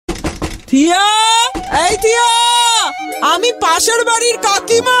থিয়া, এই থিয়া, আমি পাশের বাড়ির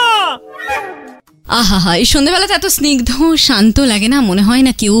কাকিমা। আহা, এই সন্ধ্যাবেলাতে এত স্নিগ্ধ শান্ত লাগে না, মনে হয়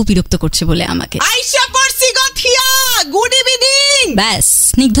না কেউ বিরক্ত করছে বলে আমাকে। আইসা পড়ছি গো থিয়া, গুড ইভিনিং। ব্যাস,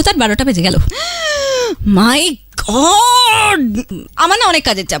 স্নিগ্ধতার 12টা বেজে গেল। মাই গড, আমার না অনেক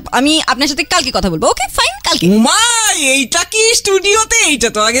কাজের চাপ, আমি আপনার সাথে কালকে কথা বলবো। ওকে ফাইন, কালকে। মা, এইটা কি স্টুডিওতে? এইটা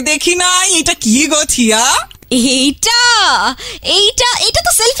তো আগে দেখি নাই। এটা কি গো থিয়া? এইটা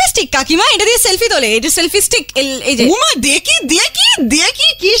তো সেলফি স্টিক কাকিমা, এটা দিয়ে সেলফি তোলে, এটা সেলফি স্টিক। এই যে উমা, দেখি দেখি দেখি,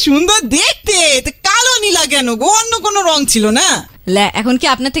 কি সুন্দর দেখতে। কালো নীলা কেন গো? অন্য কোনো রং ছিল না? এখন কি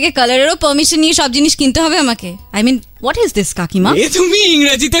আপনার থেকে কালারেরও পারমিশন নিয়ে সব জিনিস কিনতে হবে আমাকে? I mean, what is this কাকিমা? তুমি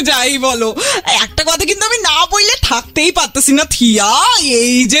ইংরেজিতে যাই বলো, একটা কথা কিন্তু আমি না বললে থাকতেই পারতেছি না থিয়া।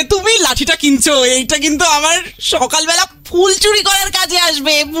 এই যে তুমি লাঠিটা কিনছো, এইটা কিন্তু আমার সকালবেলা ফুল চুরি করার কাজে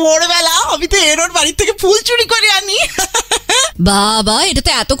আসবে। ভোরবেলা আমি তো এরোর বাড়ি থেকে ফুল চুরি করে আনি। বাবা, এটা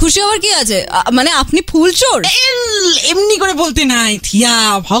তো এত খুশি হওয়ার কি আছে? মানে আপনি ফুল চোর? এমনি করে বলতে নাই থিয়া,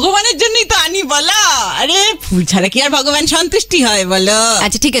 ভগবানের জন্যই তো আনি বলো। আরে ফুল ছাড়া কি আর ভগবান সন্তুষ্টি হয় বলো?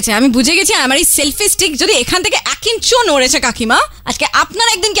 আচ্ছা ঠিক আছে, আমি বুঝে গেছি। আমার এই সেলফি স্টিক যদি এখান থেকে 1 ইঞ্চও নড়েছে কাকিমা, আজকে আপনার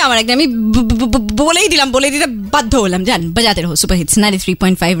একদিন কি আমার একদিন, আমি বলে দিতে বাধ্য হলাম। জান, বাজাতে রহো সুপার হিটস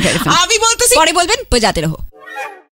 93.5। আমি বলতেছি, পরে বলবেন, বাজাতে রহো।